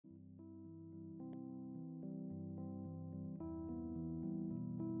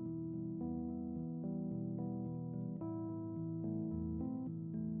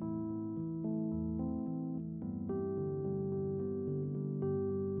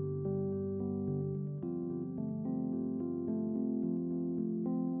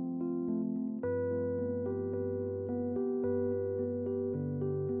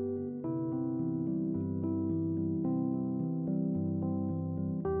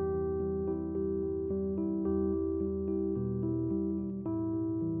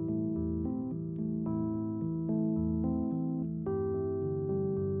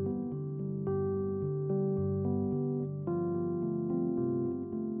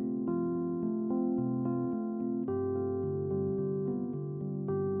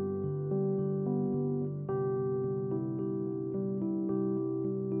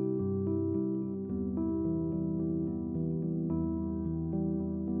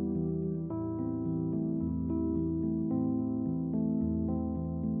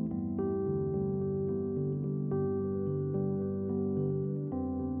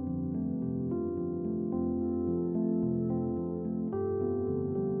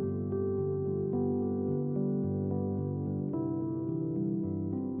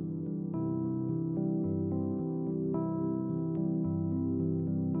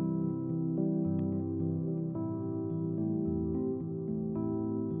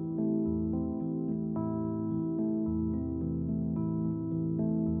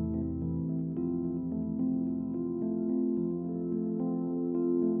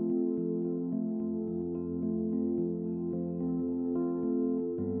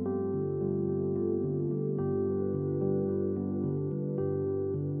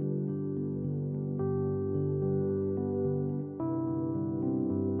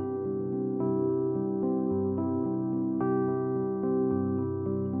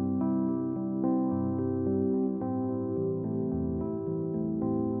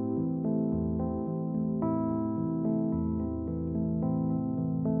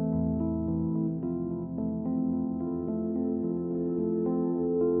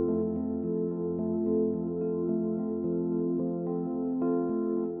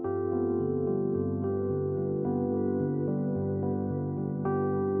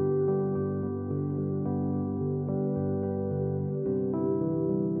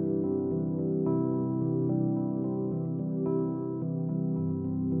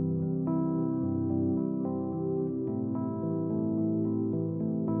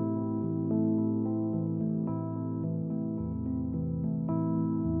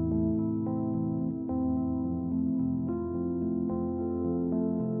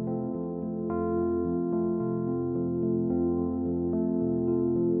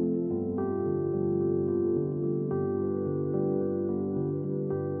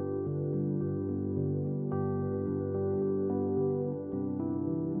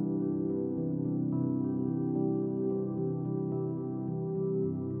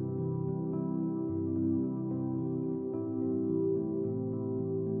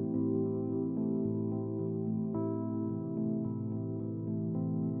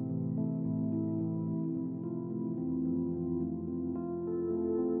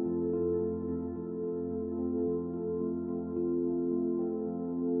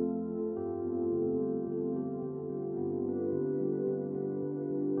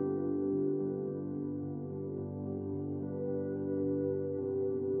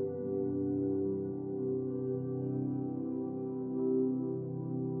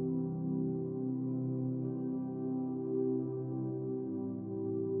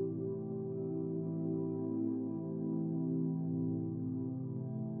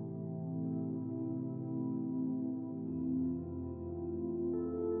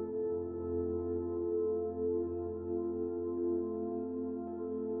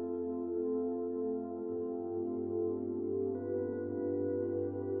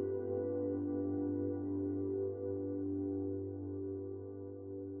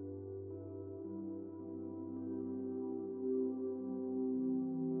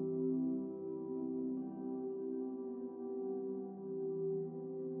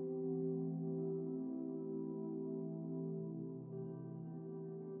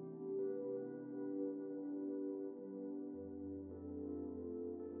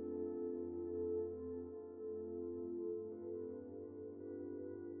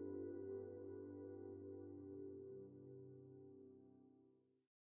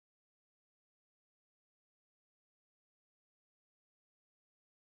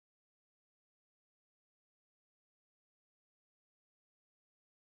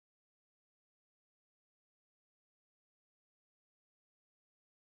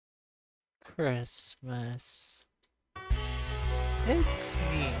Christmas. It's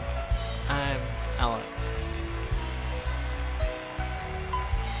me. I'm Alex.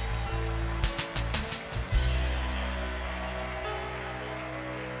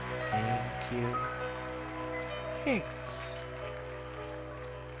 Thank you. Thanks.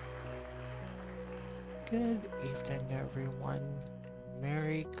 Good evening, everyone.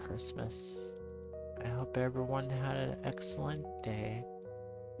 Merry Christmas. I hope everyone had an excellent day.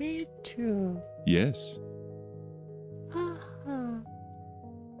 Me too. Yes.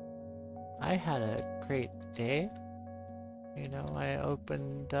 I had a great day. You know, I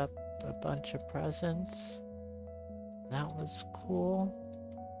opened up a bunch of presents. That was cool.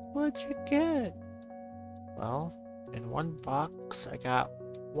 What'd you get? Well, in one box, I got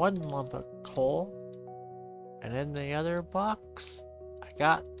one lump of coal. And in the other box, I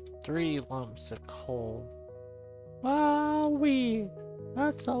got 3 lumps of coal. Wowee!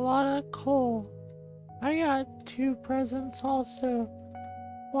 That's a lot of coal. I got 2 presents also.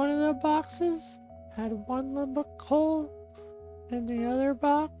 One of the boxes had 1 lump of coal, and the other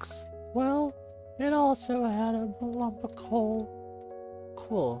box, well, it also had a lump of coal.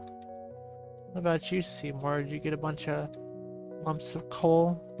 Cool. What about you, Seymour? Did you get a bunch of lumps of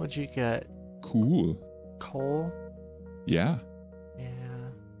coal? What'd you get? Cool. Coal? Yeah. Yeah.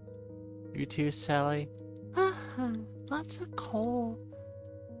 You too, Sally? Lots of coal.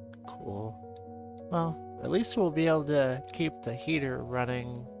 Cool. Well, at least we'll be able to keep the heater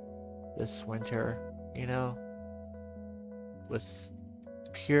running this winter, you know? With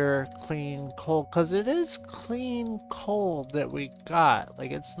pure, clean coal. Because it is clean coal that we got.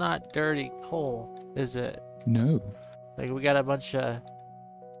 Like, it's not dirty coal, is it? No. Like, we got a bunch of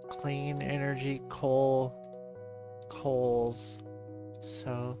clean energy coals.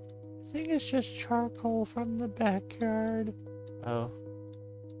 So, I think it's just charcoal from the backyard. Oh,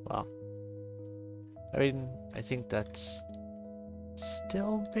 well. I mean, I think that's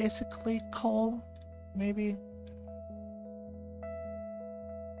still basically coal, maybe?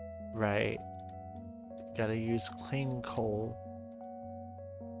 Right. Gotta use clean coal.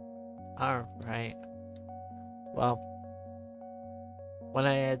 Alright. Well, when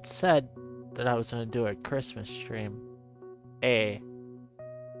I had said that I was gonna do a Christmas stream, yeah,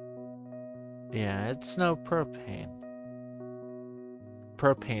 it's no propane.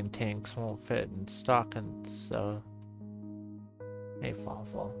 Propane tanks won't fit in stockings, so hey,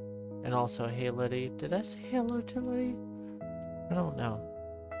 Fawful. And also, hey, Liddy. Did I say hello to Liddy? I don't know.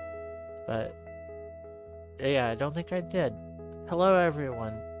 But, yeah, I don't think I did. Hello,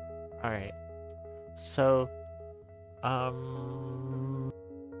 everyone. Alright. So,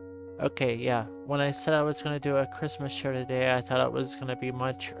 okay, yeah. When I said I was gonna do a Christmas show today, I thought it was gonna be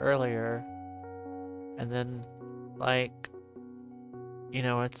much earlier. And then, like, you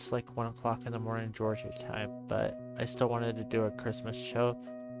know, it's like 1 o'clock in the morning Georgia time, but I still wanted to do a Christmas show.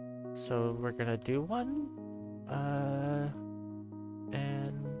 So we're gonna do one.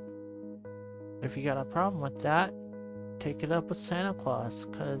 And if you got a problem with that, take it up with Santa Claus,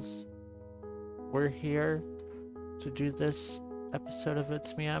 because we're here to do this episode of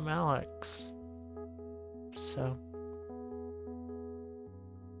It's Me, I'm Alex. So,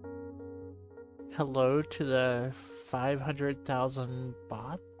 hello to the 500,000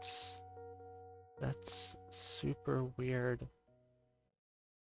 bots? That's super weird.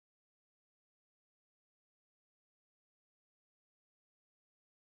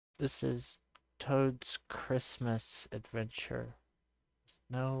 This is Toad's Christmas Adventure.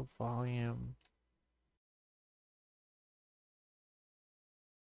 No volume.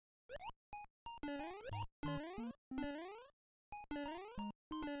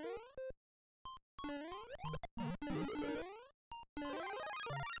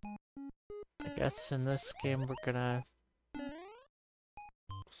 I guess in this game we're gonna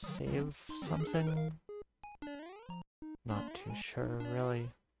save something. Not too sure, really.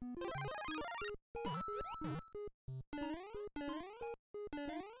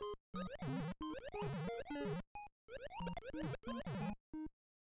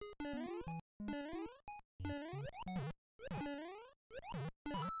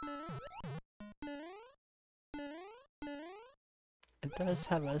 It does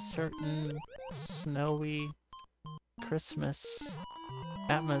have a certain snowy Christmas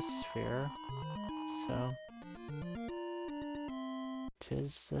atmosphere, so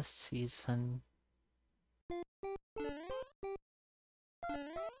 'tis the season. The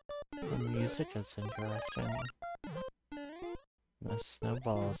music is interesting. The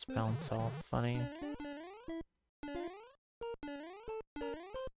snowballs bounce all funny.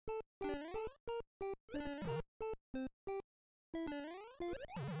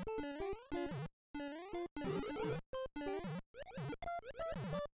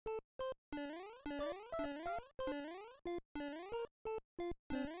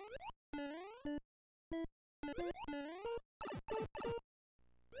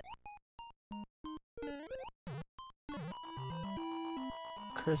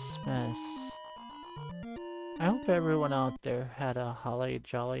 Christmas. I hope everyone out there had a holly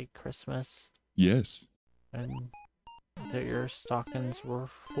jolly Christmas Yes. and that your stockings were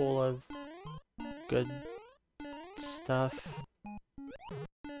full of good stuff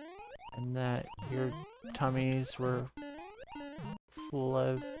and that your tummies were full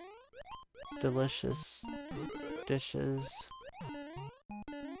of delicious dishes.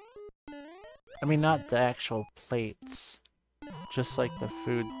 I mean, not the actual plates, just like the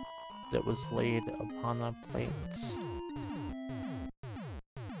food that was laid upon the plates.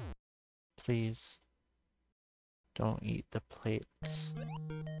 Please, don't eat the plates.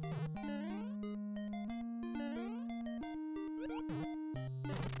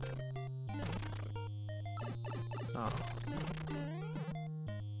 Oh.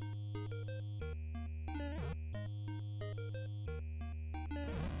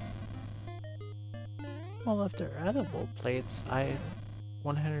 Well, if they're edible plates, I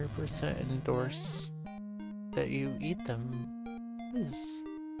 100% endorse that you eat them. Please.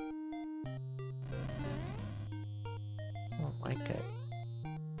 I don't like it.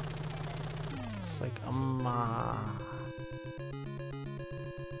 It's like,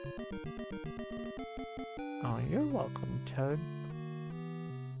 Oh, you're welcome, Toad.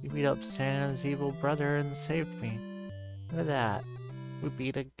 You beat up Santa's evil brother and saved me. Look at that. We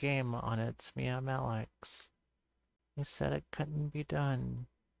beat a game on It's Me, I'm Alex. He said it couldn't be done,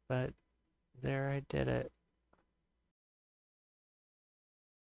 but there I did it.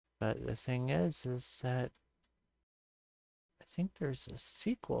 But the thing is that I think there's a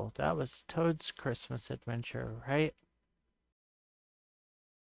sequel. That was Toad's Christmas Adventure, right?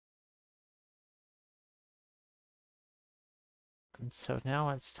 And so now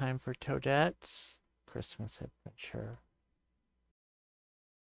it's time for Toadette's Christmas Adventure.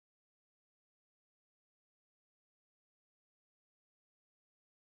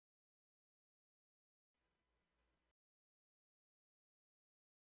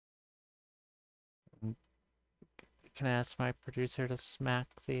 Can I ask my producer to smack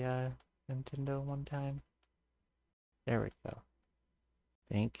the Nintendo one time? There we go.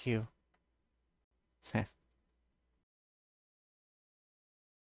 Thank you.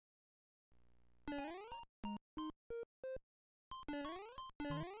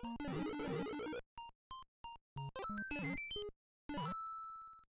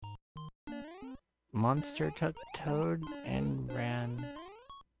 Monster took Toad and ran.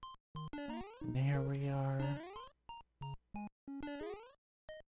 And here we are.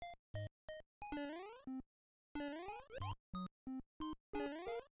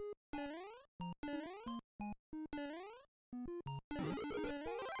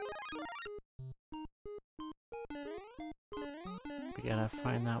 We gotta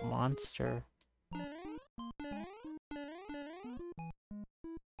find that monster.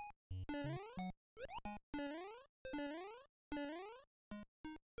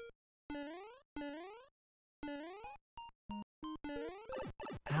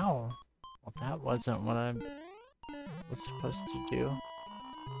 Ow! Well, that wasn't what I was supposed to do.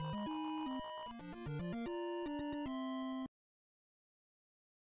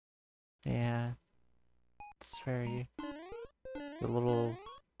 Yeah, it's very... The little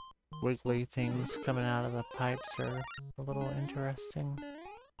wiggly things coming out of the pipes are a little interesting.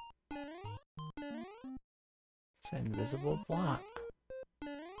 It's an invisible block.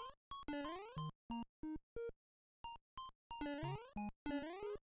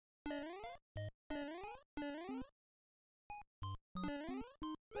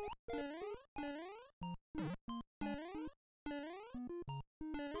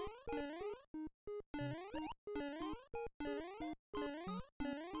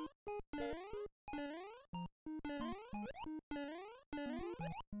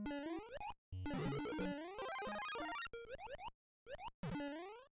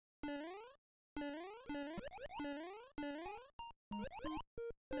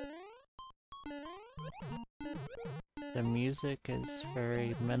 The music is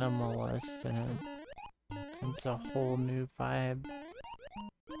very minimalist and it's a whole new vibe.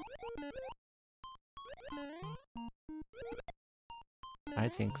 I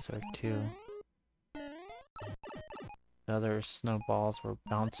think so too. The other snowballs were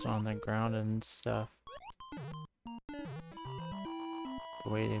bouncing on the ground and stuff. The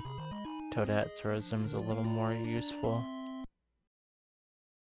way Toadette throws them is a little more useful.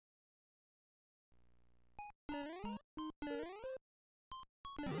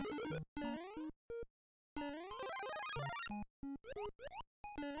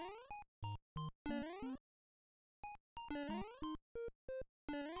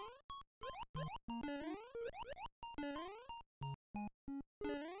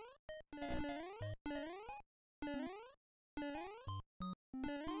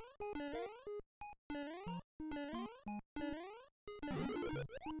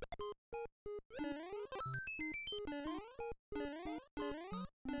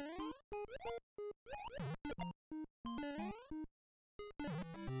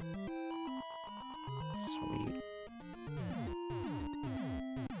 Sweet.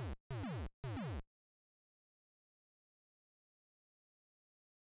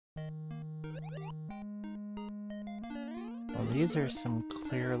 Well, these are some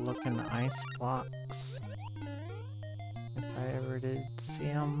clear looking ice blocks. If I ever did see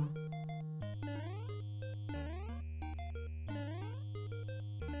them.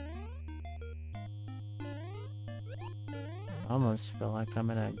 I almost feel like I'm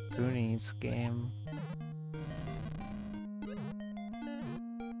in a Goonies game.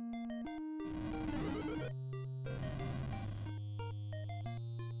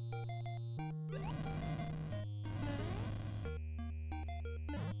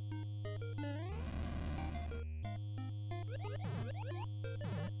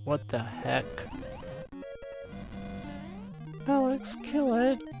 What the heck? Alex, kill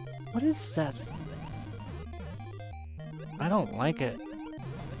it! What is that? I don't like it.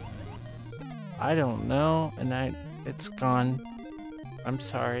 I don't know, and it's gone. I'm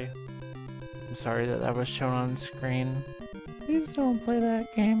sorry. I'm sorry that that was shown on screen. Please don't play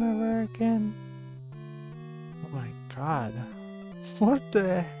that game ever again. Oh my god. What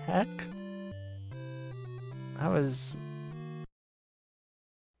the heck? That was...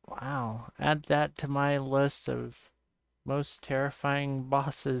 Wow. Add that to my list of most terrifying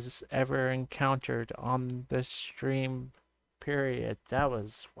bosses ever encountered on this stream, period. That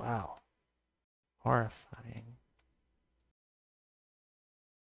was, wow. Horrifying.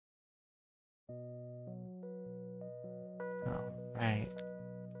 Oh, right.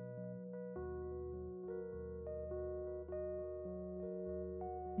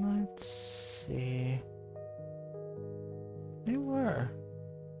 Let's see. They were,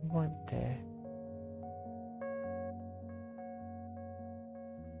 weren't they?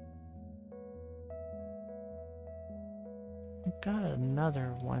 We got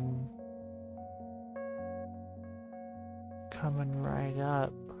another one coming right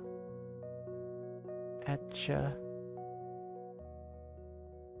up at ya.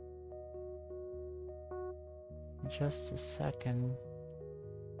 Just a second.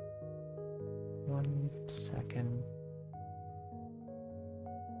 1 second.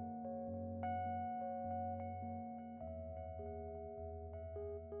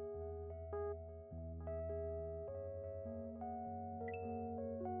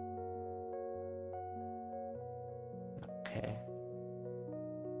 Okay.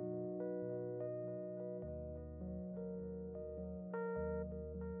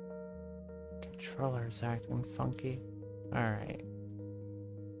 Controller's acting funky. Alright.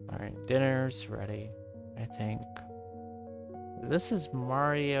 Alright, dinner's ready, I think. This is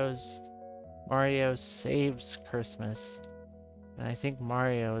Mario Saves Christmas. And I think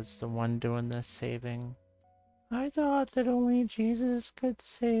Mario is the one doing this saving. I thought that only Jesus could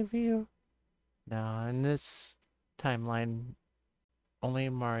save you. No, in this timeline, only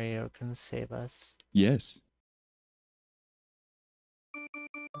Mario can save us. Yes.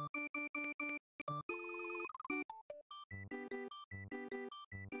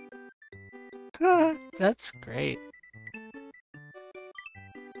 That's great.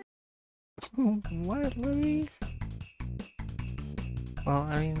 What, Louis? Well,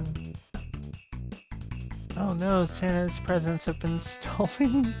 I mean... Oh no, Santa's presents have been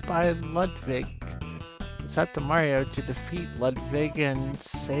stolen by Ludwig. It's up to Mario to defeat Ludwig and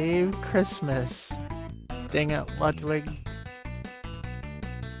save Christmas. Dang it, Ludwig.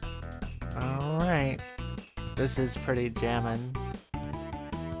 Alright. This is pretty jammin'.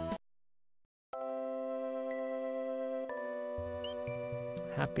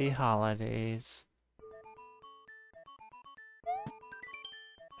 Happy holidays.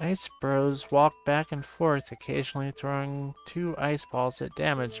 Ice Bros walk back and forth, occasionally throwing 2 ice balls that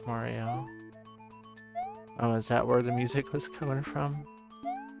damage Mario. Oh, is that where the music was coming from?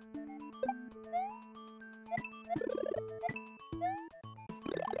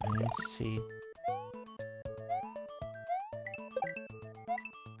 Let's see.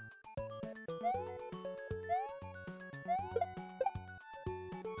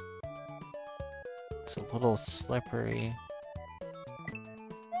 It's a little slippery.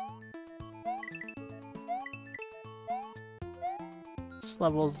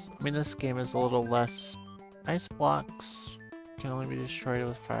 This game is a little less. Ice blocks can only be destroyed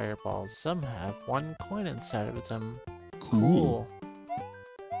with fireballs. Some have 1 coin inside of them. Cool.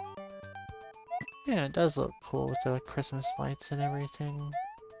 Yeah, it does look cool with the Christmas lights and everything.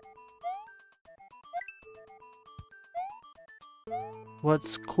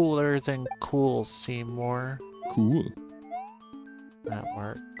 What's cooler than cool, Seymour? Cool. That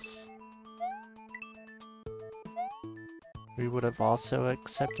works. We would have also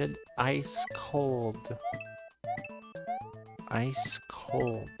accepted ice cold. Ice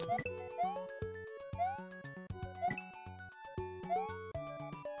cold.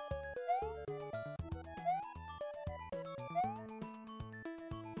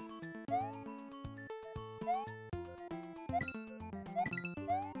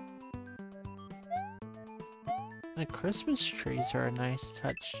 The Christmas trees are a nice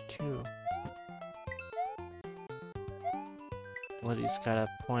touch too. Liddy's got a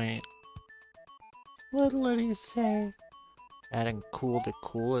point. What did Liddy say? Adding cool to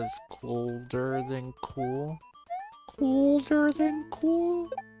cool is colder than cool. Colder than cool?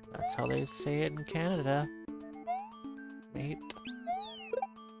 That's how they say it in Canada. Mate.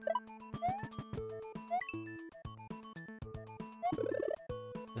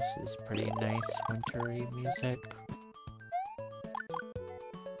 This is pretty nice wintry music.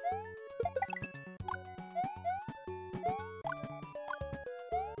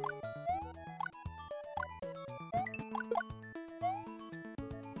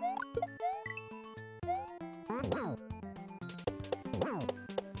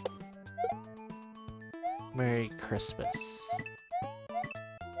 Merry Christmas.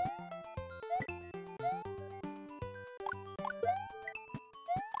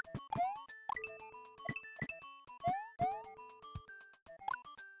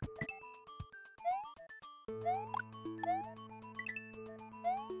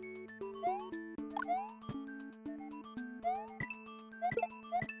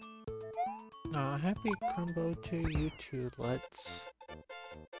 Happy Crumbo to you too, let's.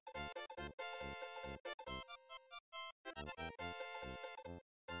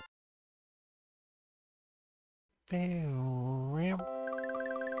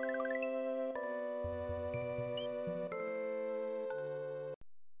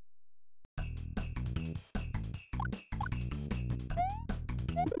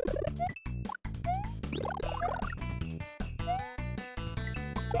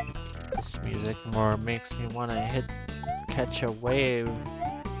 This music more makes me want to catch a wave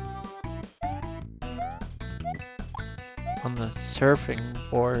on the surfing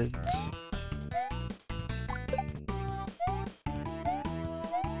boards.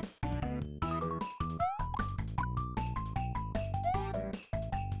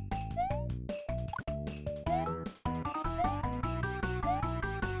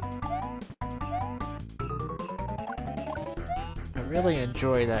 I really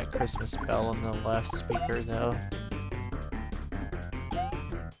enjoy that Christmas bell on the left speaker though.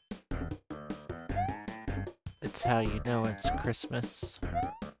 It's how you know it's Christmas.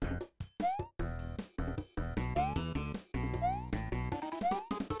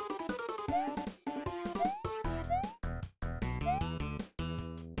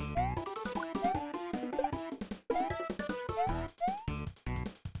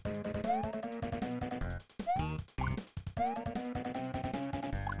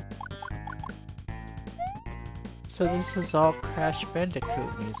 So this is all Crash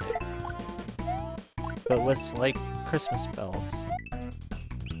Bandicoot music, but with, like, Christmas bells.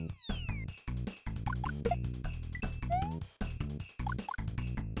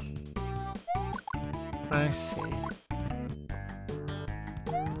 I see.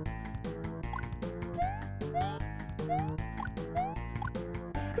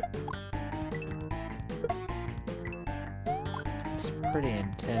 It's pretty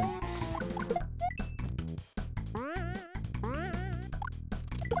intense.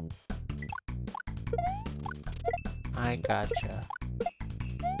 I gotcha.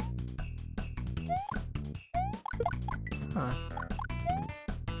 Huh.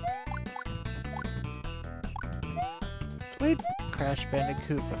 Played Crash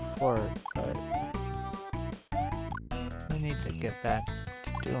Bandicoot before, but we need to get back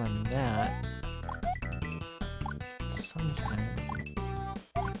to doing that sometime.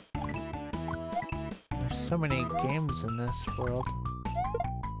 There's so many games in this world.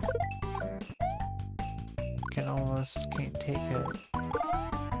 Almost can't take it.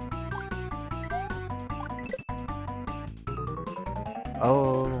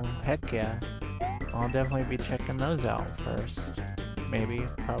 Oh, heck yeah. I'll definitely be checking those out first. Maybe,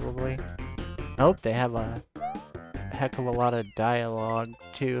 probably. Nope, they have a heck of a lot of dialogue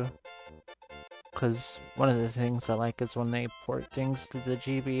too. Because one of the things I like is when they port things to the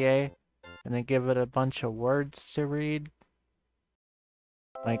GBA and they give it a bunch of words to read.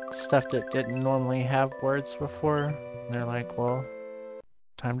 Like, stuff that didn't normally have words before. And they're like, well,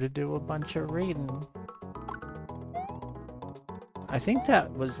 time to do a bunch of reading. I think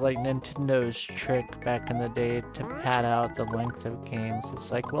that was like Nintendo's trick back in the day to pad out the length of games.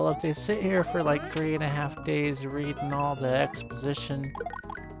 It's like, well, if they sit here for like 3.5 days reading all the exposition,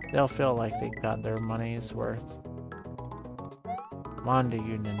 they'll feel like they got their money's worth. Come on to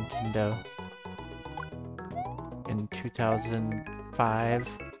you, Nintendo. In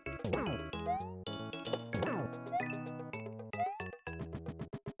 2005.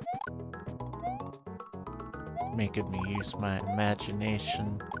 Making me use my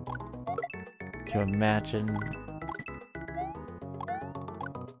imagination to imagine.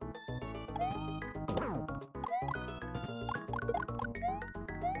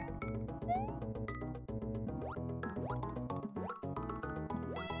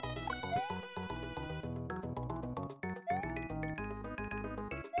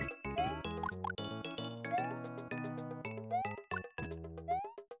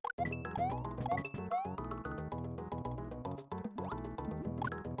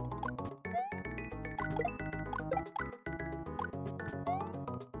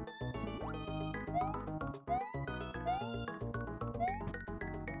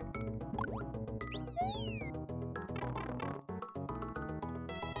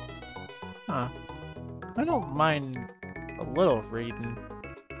 Huh. I don't mind a little reading,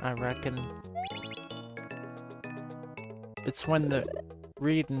 I reckon. It's when the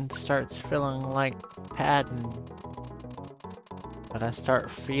reading starts feeling like padding that I start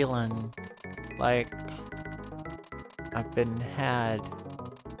feeling like I've been had.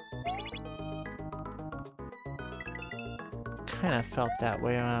 Kind of felt that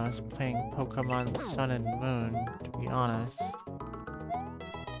way when I was playing Pokemon Sun and Moon, to be honest.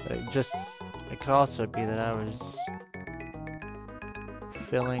 But it could also be that I was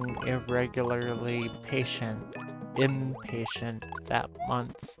feeling irregularly impatient that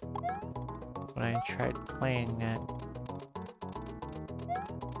month when I tried playing it.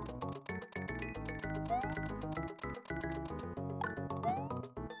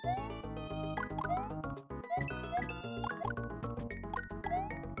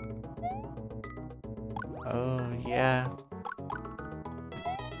 Oh, yeah.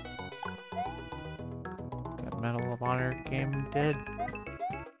 That Medal of Honor game did.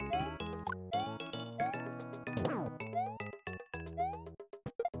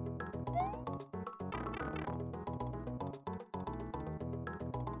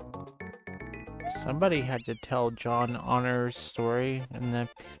 Somebody had to tell John Honor's story in the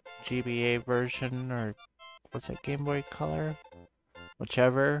GBA version, or was it Game Boy Color?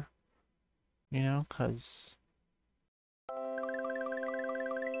 Whichever, you know, 'cause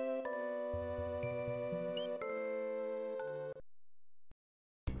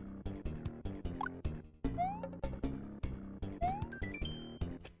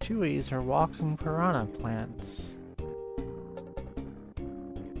Patuis are walking piranha plants.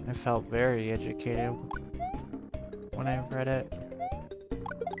 I felt very educated when I read it.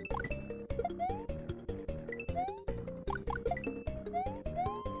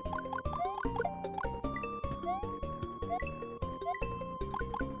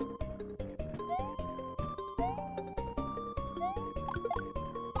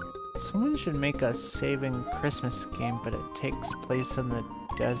 Someone should make a saving Christmas game, but it takes place in the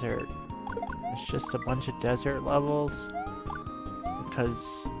desert. It's just a bunch of desert levels,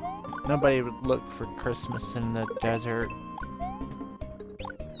 because nobody would look for Christmas in the desert.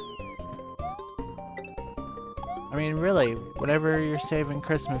 I mean, really, whenever you're saving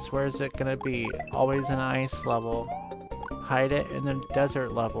Christmas, where is it gonna be? Always an ice level. Hide it in the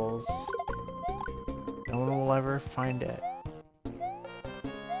desert levels. No one will ever find it.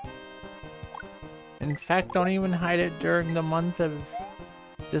 In fact, don't even hide it during the month of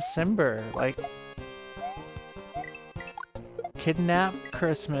December. Like, kidnap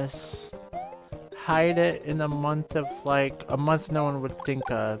Christmas. Hide it in the month of, like, a month no one would think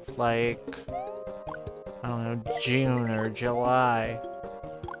of. Like, I don't know, June or July.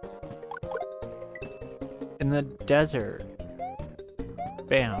 In the desert.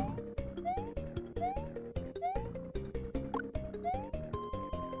 Bam.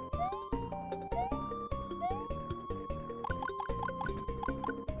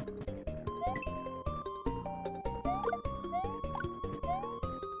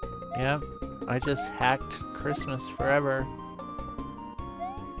 Yep, I just hacked Christmas forever.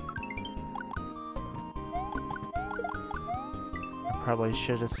 I probably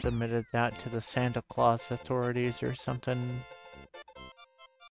should have submitted that to the Santa Claus authorities or something.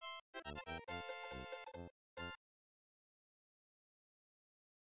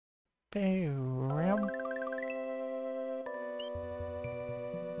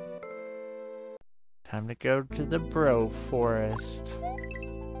 Time Time to go to the bro forest.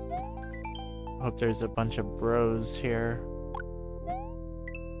 Hope there's a bunch of bros here.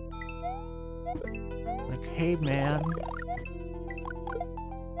 Like, hey man.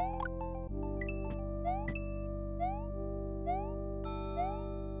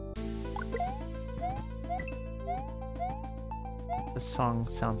 This song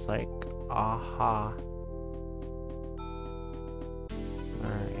sounds like Aha.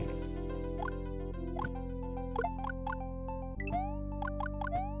 Alright.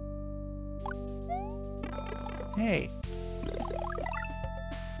 Hey.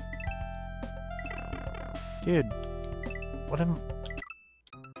 Dude. What am...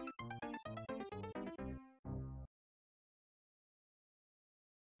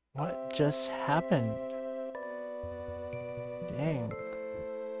 What just happened? Dang.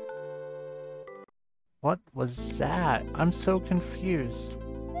 What was that? I'm so confused.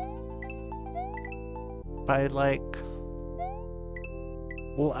 By like...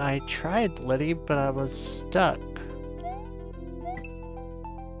 Well, I tried, Liddy, but I was stuck.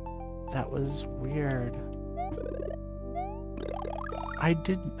 That was weird.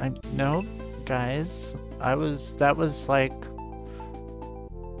 No, guys. That was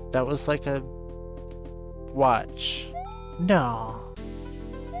like a watch. No.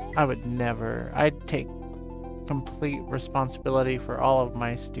 I would never. I'd take complete responsibility for all of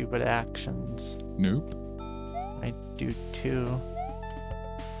my stupid actions. Nope. I do too.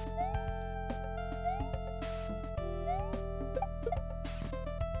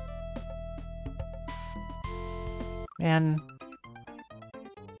 Man.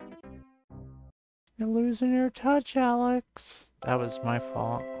 You're losing your touch, Alex. That was my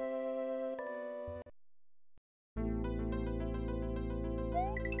fault.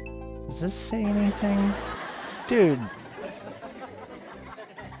 Does this say anything? Dude.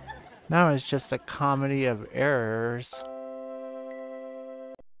 Now it's just a comedy of errors.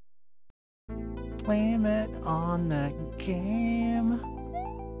 Blame it on the game.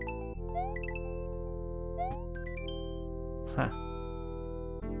 Huh.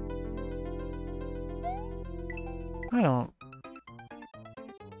 I don't...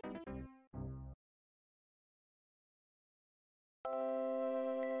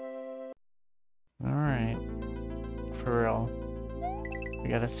 Alright. For real. We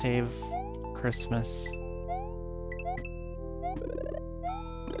gotta save Christmas.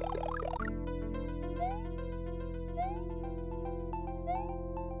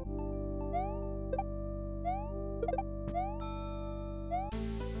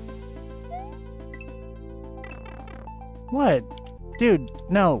 What? Dude,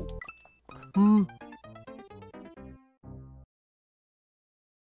 no.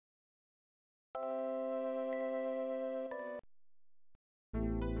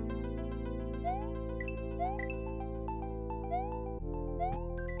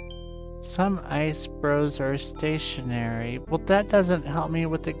 Some ice bros are stationary. Well, that doesn't help me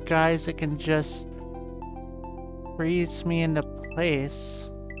with the guys that can just freeze me into place.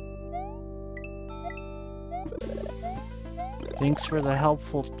 Thanks for the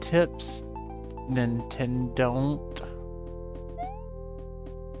helpful tips, Nintendo.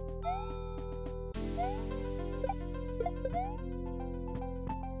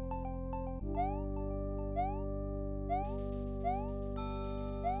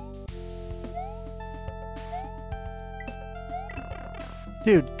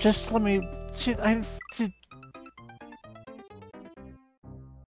 Dude, just let me...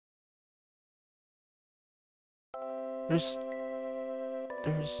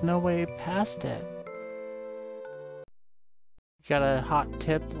 There's no way past it. You got a hot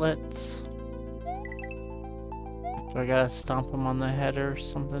tip, let's... Do I gotta stomp him on the head or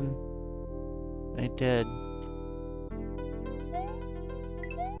something? I did.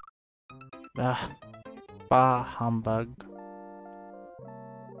 Ah, bah humbug.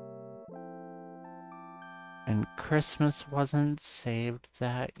 And Christmas wasn't saved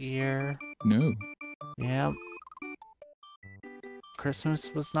that year. No. Yep. Christmas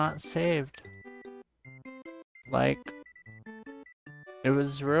was not saved. Like, it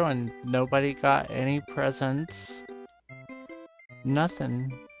was ruined. Nobody got any presents.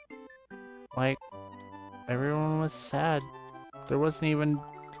 Nothing. Like, everyone was sad. There wasn't even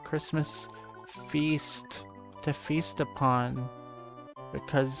Christmas feast to feast upon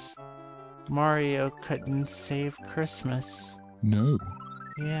because Mario couldn't save Christmas. No.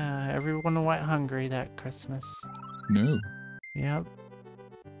 Yeah, everyone went hungry that Christmas. No. Yep.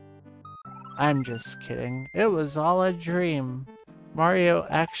 I'm just kidding. It was all a dream. Mario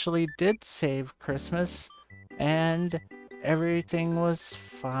actually did save Christmas, and everything was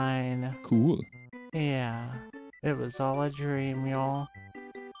fine. Cool. Yeah, it was all a dream, y'all.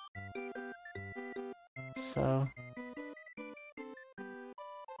 So,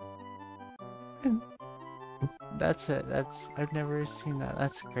 that's it. I've never seen that.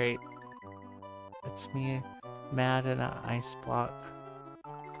 That's great. It's me mad in an ice block.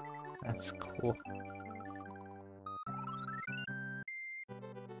 That's cool.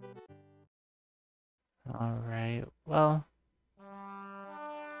 Alright, well,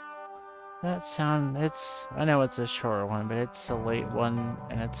 I know it's a short one, but it's a late one,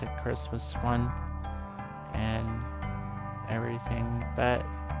 and it's a Christmas one, and everything, but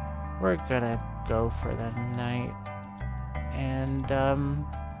we're gonna go for the night, and,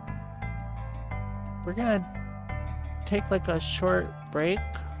 we're gonna take like a short break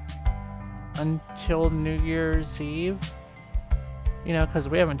until New Year's Eve, you know, because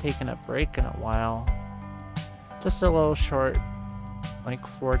we haven't taken a break in a while. Just a little short, like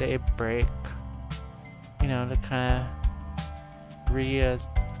 4-day break, you know, to kind of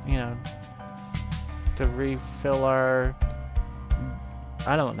to refill our,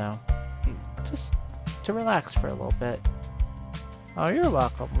 I don't know, just to relax for a little bit. Oh, you're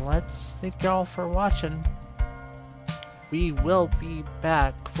welcome. Thank y'all for watching. We will be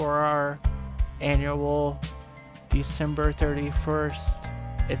back for our annual December 31st.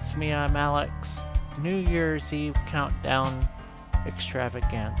 It's me, I'm Alex. New Year's Eve countdown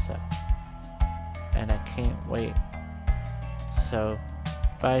extravaganza. And I can't wait. So,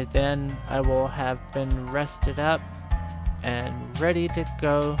 by then, I will have been rested up and ready to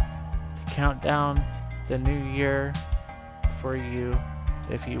go to count down the new year for you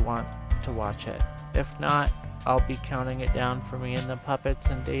if you want to watch it. If not, I'll be counting it down for me and the puppets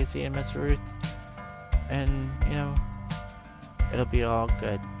and Daisy and Miss Ruth. And, you know, it'll be all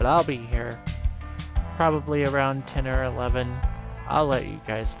good. But I'll be here probably around 10 or 11. I'll let you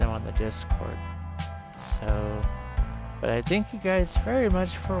guys know on the Discord. So, but I thank you guys very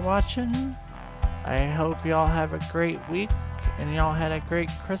much for watching. I hope y'all have a great week and y'all had a great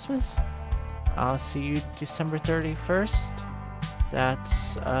Christmas. I'll see you December 31st.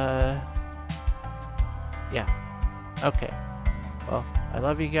 That's, yeah. Okay. Well, I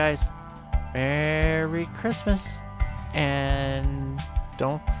love you guys. Merry Christmas. And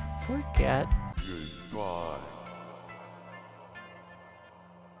don't forget... Goodbye.